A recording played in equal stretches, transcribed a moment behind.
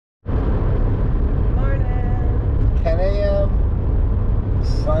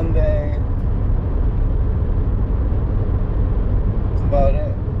Sunday. That's about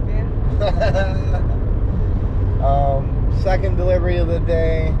it. Yeah. Second delivery of the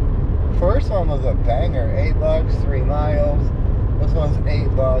day. First one was a banger, $8, 3 miles. This one's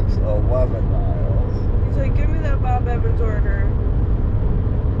 $8, 11 miles. He's like, give me that Bob Evans order.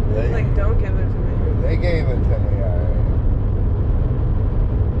 He's like, don't give it to me. They gave it to me, alright.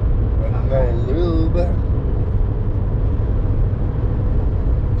 With no lube.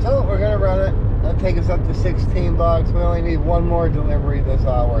 So we're gonna run it. That'll take us up to $16. We only need one more delivery this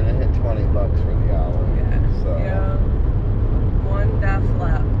hour to hit $20 for the hour. Yeah. So. Yeah. One Def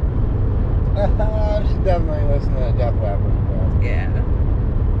Lap. I should definitely listen to Def Leppard. Yeah.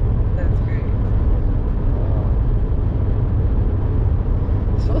 That's great.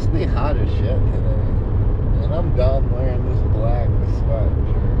 It's supposed to be hot as shit today. And I'm done wearing this black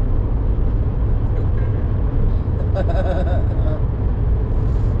sweatshirt.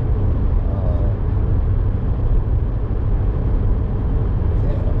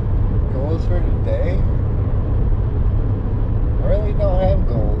 Goals for today? I really don't have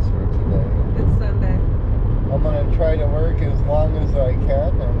goals for today. It's Sunday. I'm gonna try to work as long as I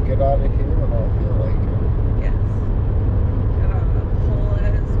can and get out of here when I feel like it. Yes. Got a whole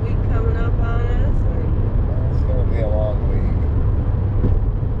ass week coming up on us. It's gonna be a long week.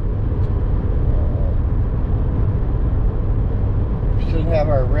 Should have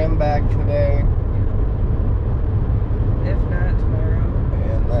our rim back today. If not, tomorrow.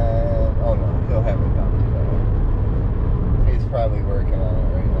 And then, oh no, he'll have it done today. He's probably working on it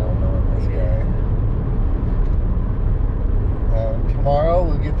right now, knowing this guy. Tomorrow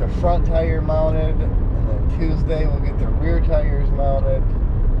we'll get the front tire mounted, and then Tuesday we'll get the rear tires mounted.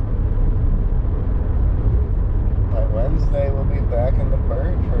 By Wednesday we'll be back in the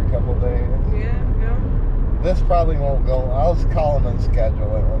bird for a couple days. Yeah. This probably won't go. I'll just call them and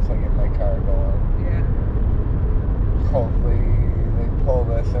schedule it once I get my car going. Yeah. Hopefully they pull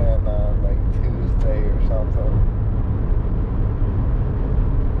this in on like Tuesday or something.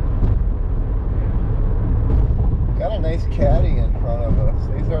 Got a nice caddy in front of us.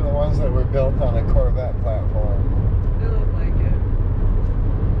 These are the ones that were built on a Corvette platform. They look like it.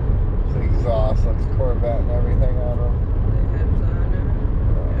 The exhaust looks Corvette and everything on them. The heads on it.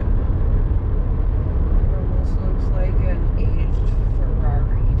 Yeah. It almost looks like an aged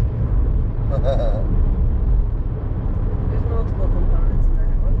Ferrari. There's multiple components in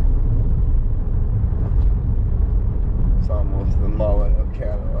that one. It's almost the mullet of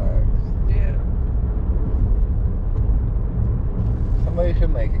Cadillacs. Yeah. Somebody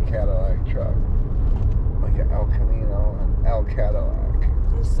should make a Cadillac truck. Like an El Camino and El Cadillac.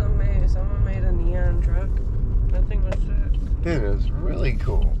 Someone made a neon truck. That thing was sick. Dude, it's really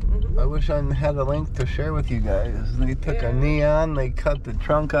cool. Mm-hmm. I wish I had a link to share with you guys. They took a neon, they cut the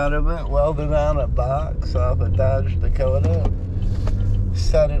trunk out of it, welded on a box off a Dodge Dakota,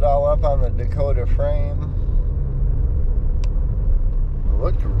 set it all up on the Dakota frame. It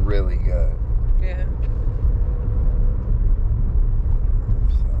looked really good. Yeah.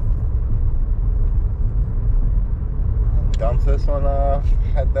 Dump this one off,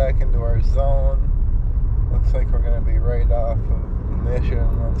 head back into our zone. Looks like we're going to be right off of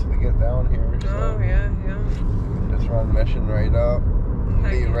Mission once we get down here. So Oh, yeah. we can just run Mission right up and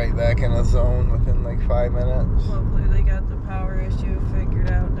be right back in a zone within like 5 minutes. Hopefully they got the power issue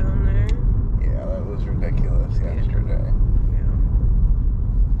figured out down there. Yeah, that was ridiculous yesterday. Yeah.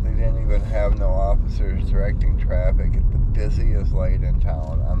 They didn't even have no officers directing traffic at the busiest light in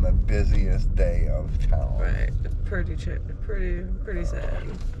town on the busiest day of town. Right. Pretty sad.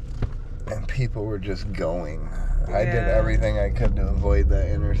 And people were just going. Yeah. I did everything I could to avoid that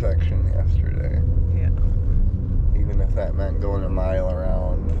intersection yesterday. Yeah. Even if that meant going a mile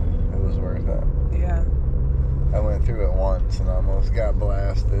around, it was worth it. Yeah. I went through it once and almost got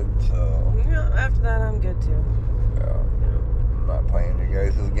blasted, so Yeah, after that I'm good too. yeah. I'm not playing your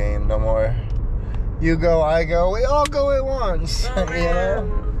guys' game no more. You go, I go, we all go at once. Oh, You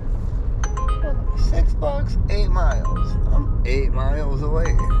know? $6, 8 miles. I'm 8 miles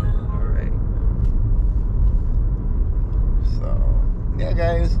away. Alright. So, yeah,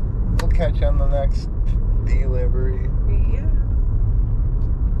 guys, we'll catch you on the next delivery. Yeah.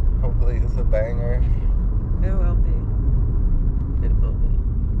 Hopefully, it's a banger. It will be. It will be.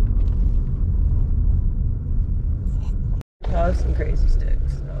 Oh, some crazy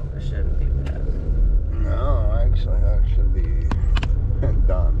sticks, so it shouldn't be bad. No, actually, that should be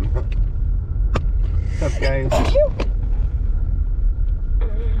done. What's up, guys?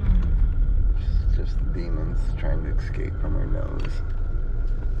 Just the demons trying to escape from her nose.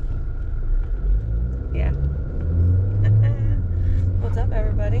 Yeah. What's up,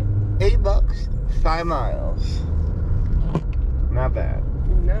 everybody? 5 miles. Not bad.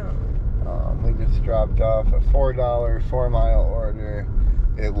 No. We just dropped off a $4 4-mile order.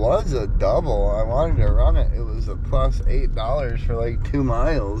 It was a double. I wanted to run it. It was a plus $8 for like 2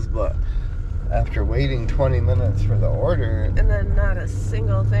 miles, but after waiting 20 minutes for the order. And then not a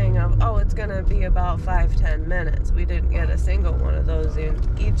single thing of, oh, it's going to be about 5-10 minutes. We didn't get a single one of those in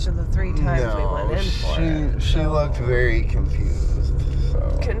each of the 3 times we went in for it. She looked very confused. So.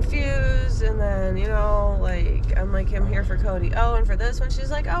 Confused, and then, you know, like, I'm like, I'm here for Cody. Oh, and for this one,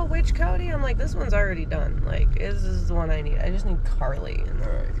 she's like, oh, which Cody? I'm like, this one's already done. Like, this is the one I need. I just need Carly.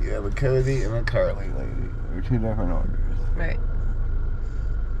 Alright, you have a Cody and a Carly lady. They're 2 different orders. Right.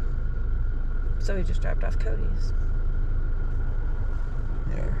 So we just dropped off Cody's.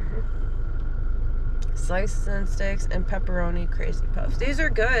 Yeah. Slices and sticks and pepperoni crazy puffs. These are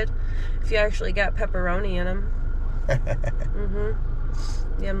good if you actually got pepperoni in them.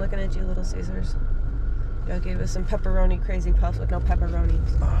 Yeah, I'm looking at you, Little Caesars. Y'all gave us some pepperoni crazy puffs with no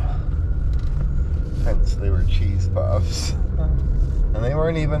pepperonis. Hence they were cheese puffs. And they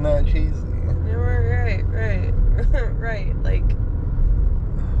weren't even that cheesy. They were right. Right, like,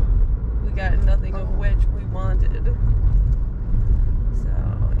 we got nothing of which we wanted. So,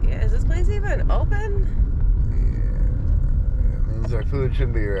 yeah, is this place even open? Yeah, it means our food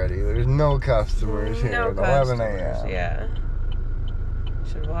should be ready. There's no customers here at 11 a.m. Yeah.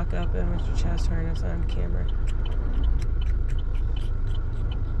 Should walk up in with your chest harness on camera.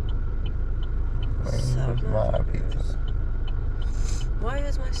 Where's my pizza? Why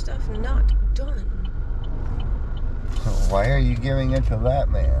is my stuff not done? Why are you giving it to that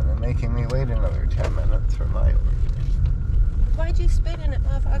man and making me wait another 10 minutes for my order? Why'd you spit in it,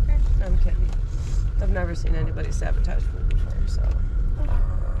 motherfucker? No, I'm kidding. I've never seen anybody sabotage food before, so.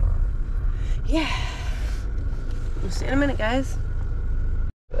 Yeah. We'll see you in a minute, guys.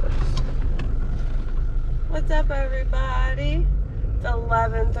 What's up, everybody? It's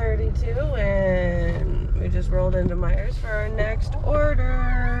 11:32 and we just rolled into Myers for our next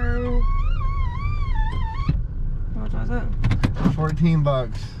order. What was it?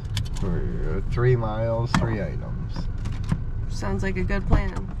 $14 for 3 miles, 3 items. Sounds like a good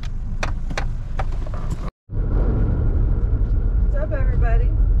plan. What's up,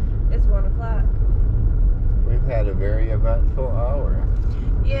 everybody? It's 1 o'clock. We've had a very eventful hour.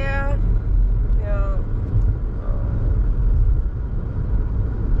 Yeah.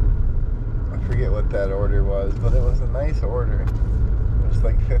 I forget what that order was, but it was a nice order. It was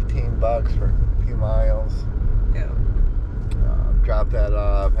like $15 for a few miles. Yeah. Dropped that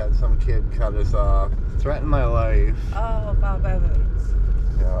off, had some kid cut us off, threatened my life. Oh, Bob Evans.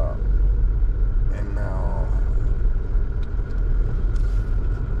 Yeah. And now,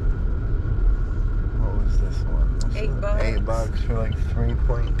 what was this one? $8 for like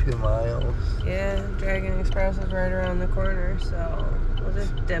 3.2 miles. Yeah, Dragon Express is right around the corner, so we'll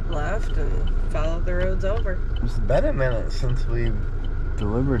just dip left and follow the roads over. It's been a minute since we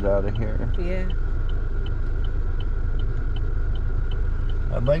delivered out of here. Yeah.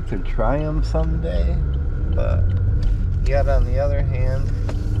 I'd like to try them someday, but yet on the other hand,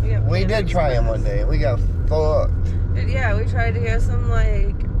 we did try them one day. We got fucked. Yeah, we tried to get some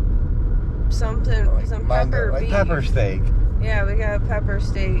some pepper beef. Pepper steak. Yeah, we got pepper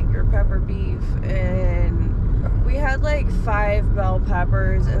steak or pepper beef, and we had like 5 bell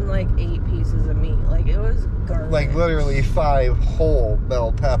peppers and like 8 pieces of meat. Like, it was garbage. Like literally 5 whole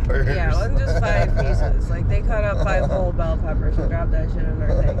bell peppers. Yeah, it wasn't just 5 pieces. Like, they cut up 5 whole bell peppers and dropped that shit in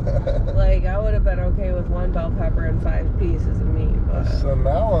our thing. Like, I would have been okay with 1 bell pepper and 5 pieces of meat, but so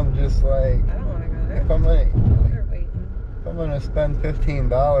now I'm just like, I don't want to go there. if I'm gonna spend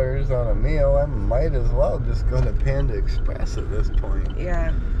 $15 on a meal, I might as well just go to Panda Express at this point.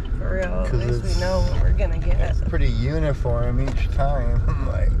 Yeah, for real. At least we know what we're gonna get. It's pretty uniform each time.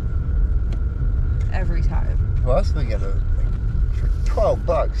 Like, every time. Plus, we get for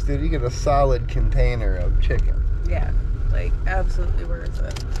 $12, dude, you get a solid container of chicken. Yeah, like, absolutely worth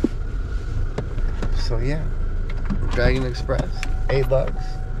it. So yeah, Dragon Express, $8,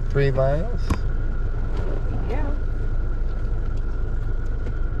 3 miles. Yeah.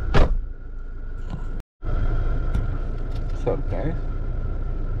 What's up, guys?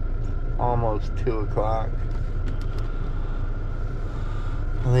 Almost 2 o'clock.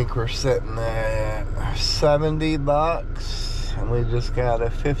 I think we're sitting at $70, and we just got a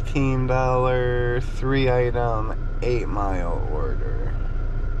 $15 3-item 8-mile order.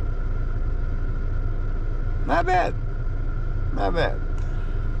 Not bad. Not bad.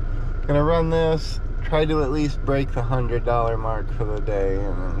 Gonna run this, try to at least break the $100 mark for the day,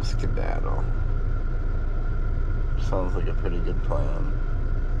 and then skedaddle. Sounds like a pretty good plan.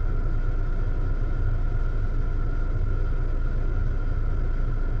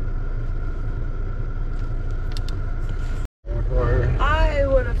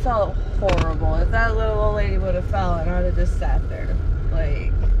 felt horrible. If that little old lady would have fell, and I'd have just sat there.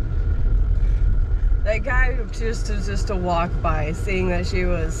 Like, that guy just to walk by, seeing that she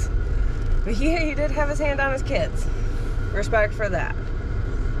was, but he did have his hand on his kids. Respect for that.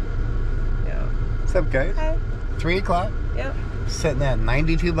 Yeah. What's up, guys? Hi. 3 o'clock. Yep. Sitting at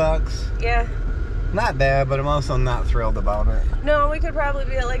 $92. Yeah. Not bad, but I'm also not thrilled about it. No, we could probably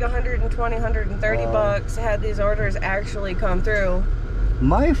be at like 120, 130 bucks had these orders actually come through.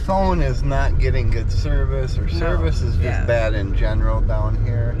 My phone is not getting good service, or service is just bad in general down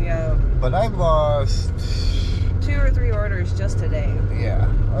here. Yeah. But I've lost 2 or 3 orders just today.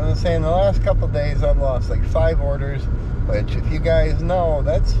 Yeah. I was saying the last couple of days I've lost like 5 orders, which if you guys know,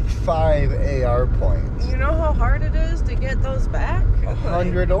 that's 5 AR points. You know how hard it is to get those back?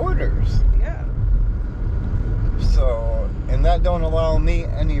 100 orders. Yeah. So, and that don't allow me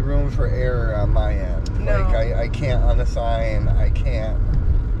any room for error on my end. No. Like I can't unassign, I can't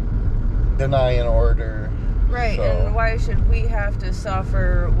deny an order. Right, so, and why should we have to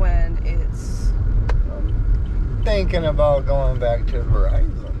suffer when it's... thinking about going back to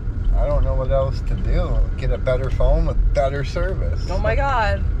Verizon. I don't know what else to do. Get a better phone with better service. Oh my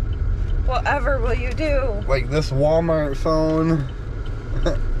God. Whatever will you do? Like this Walmart phone.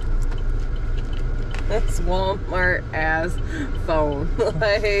 This Walmart ass phone.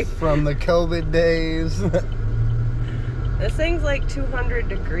 Like, from the COVID days. this thing's like 200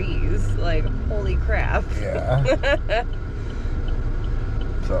 degrees. Like, holy crap. Yeah.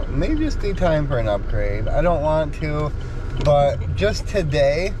 So, maybe just be time for an upgrade. I don't want to, but just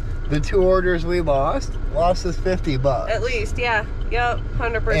today, the 2 orders we lost us $50. At least, yeah. Yep,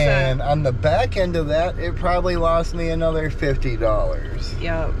 100%. And on the back end of that, it probably lost me another $50.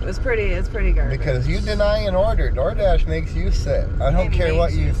 Yeah, it's pretty garbage. Because you deny an order, DoorDash makes you sit. I don't care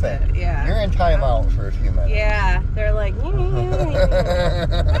what you think. Sit. Yeah. You're in timeout for a few minutes. Yeah, they're like, what?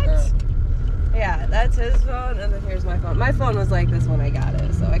 Yeah, that's his phone, and then here's my phone. My phone was like this when I got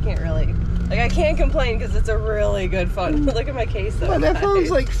it, so I can't really, like, I can't complain because it's a really good phone. Look at my case, though. Well, that phone's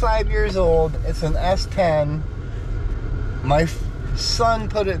like 5 years old. It's an S10. My son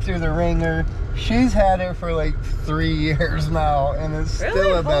put it through the ringer. She's had it for like 3 years now, and it's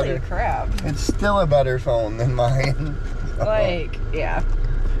still a better. Holy crap! It's still a better phone than mine. So. Like, yeah,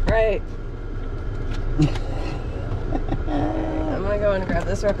 right. I'm gonna go and grab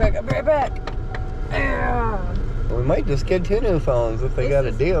this real quick. I'll be right back. We might just get 2 new phones if they got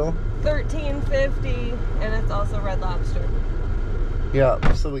a deal. $13.50, and it's also Red Lobster. Yeah,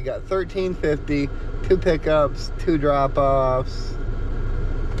 so we got $13.50, 2 pickups, 2 drop-offs.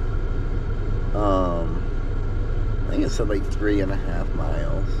 I think it said like 3.5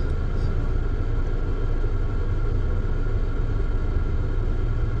 miles.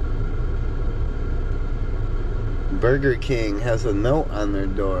 Burger King has a note on their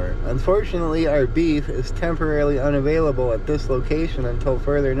door. Unfortunately, our beef is temporarily unavailable at this location until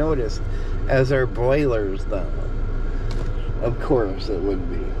further notice, as our boiler's down. Of course it would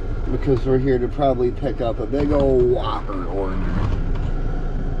be, because we're here to probably pick up a big old Whopper order.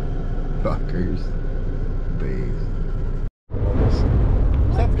 Fuckers. Bees.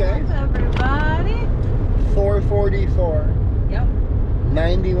 What's up, guys? What's up, everybody? 444. Yep.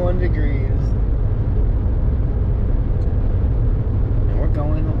 91 degrees.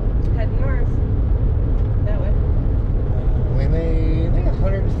 Going home. Head north. That way. We made, I think,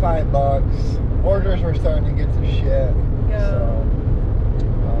 $105. Orders were starting to get to shit. Yeah. So,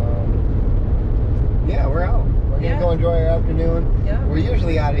 yeah, we're out. We're gonna go enjoy our afternoon. Yeah. We're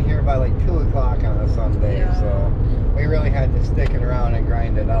usually out of here by like 2 o'clock on a Sunday, so we really had to stick it around and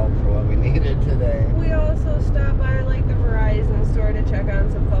grind it out for what we needed today. We also stopped by like the Verizon store to check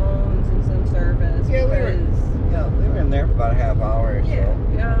on some phones and some service. Yeah, we were in there for about a half hour or so.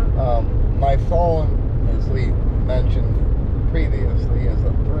 Yeah. My phone, as we mentioned previously, is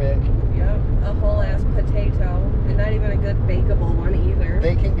a brick. Yep. A whole ass potato, and not even a good bakeable one either.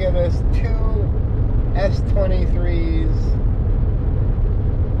 They can get us 2 S23s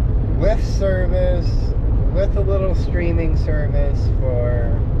with service, with a little streaming service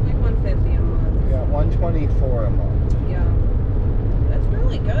for like $150 a month. Yeah, $124 a month. Yeah. That's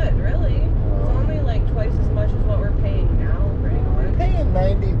really good, really. It's only like twice as much as what we're paying now, pretty much. We're paying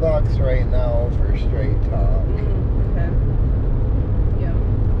 $90 right now for straight talk. Okay. Yeah.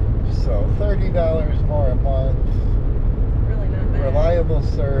 So $30 more a month. Really not bad. Reliable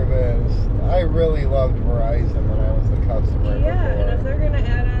service. I really loved Verizon when I was the customer Yeah, before. and if they're gonna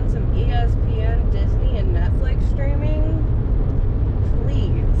add on some ESPN, Disney, and Netflix streaming,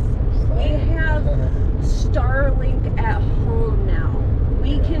 please. We have Starlink at home now.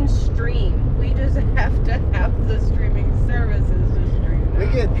 We can stream. We just have to have the streaming services to stream now. We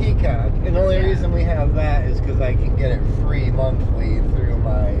get Peacock, and the only Yeah. reason we have that is because I can get it free monthly through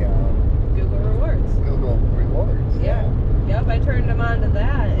my Google Rewards. Google Rewards. Yeah. Yep, I turned them on to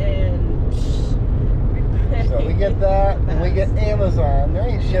that, and So we get that, and we get Amazon. There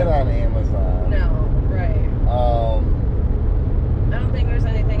ain't shit on Amazon. No, right. I don't think there's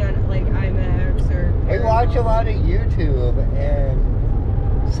anything on like IMAX or. We watch a lot of YouTube and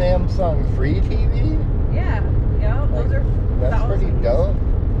Samsung free TV. Yeah, yeah, those are That's pretty thousands. dope.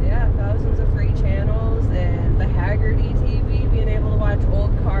 Yeah, thousands of free channels, and the Haggerty TV, being able to watch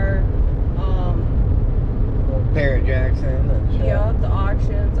old car, Barrett Jackson and shit. yeah, the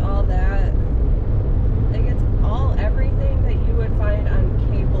auctions, all that. Like it's all everything that you would find on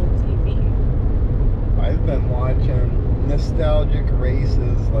cable TV. I've been watching nostalgic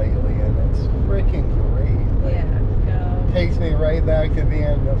races lately, and it's freaking great. Like, Yeah, yeah. takes me right back to being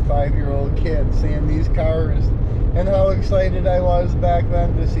a 5-year-old kid, seeing these cars, and how excited I was back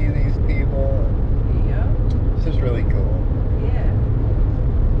then to see these people. Yeah, It's just really cool. yeah,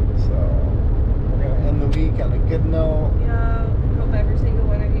 So we're gonna end the week on a good note. yeah. Hope every single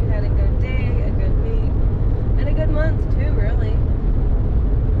one of you had a good day, a good week, and a good month too, really.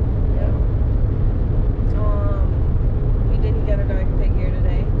 Yeah. We didn't get a dog pig here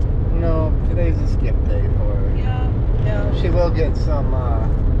today. No, today's a skip day for her. Yeah, yeah. She will get some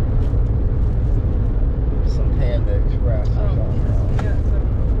Panda Express or Oh, yes, we something. got some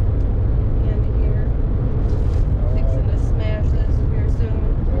candy here. Fixing to smash this here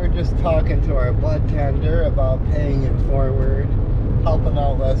soon. We're just talking to our bud tender about paying it forward, helping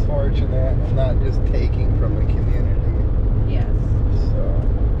out less fortunate, and not just taking from the community. Yes. So,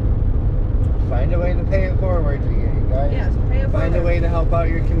 find a way to pay it forward, you guys. Yes, pay it Find a forward. way to help out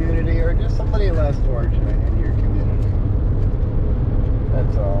your community, or just somebody less fortunate in your community.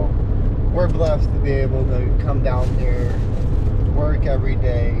 That's all. We're blessed to be able to come down here, work every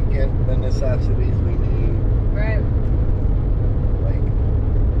day, get the necessities we need. Right.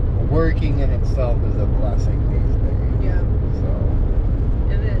 Like, working in itself is a blessing these days. Yeah, So,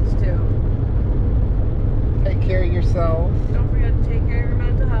 it is too. take care of yourself, Don't forget to take care of your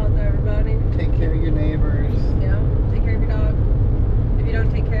mental health, everybody. take care of your neighbors. Yeah, take care of your dog. If you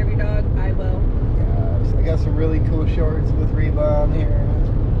don't take care of your dog, I will. Yes, I got some really cool shorts with Reba on here.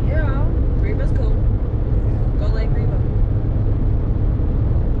 Yeah, Reba's cool. Go like Reba.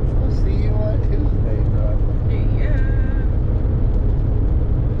 We'll see you on Tuesday, probably. Yeah.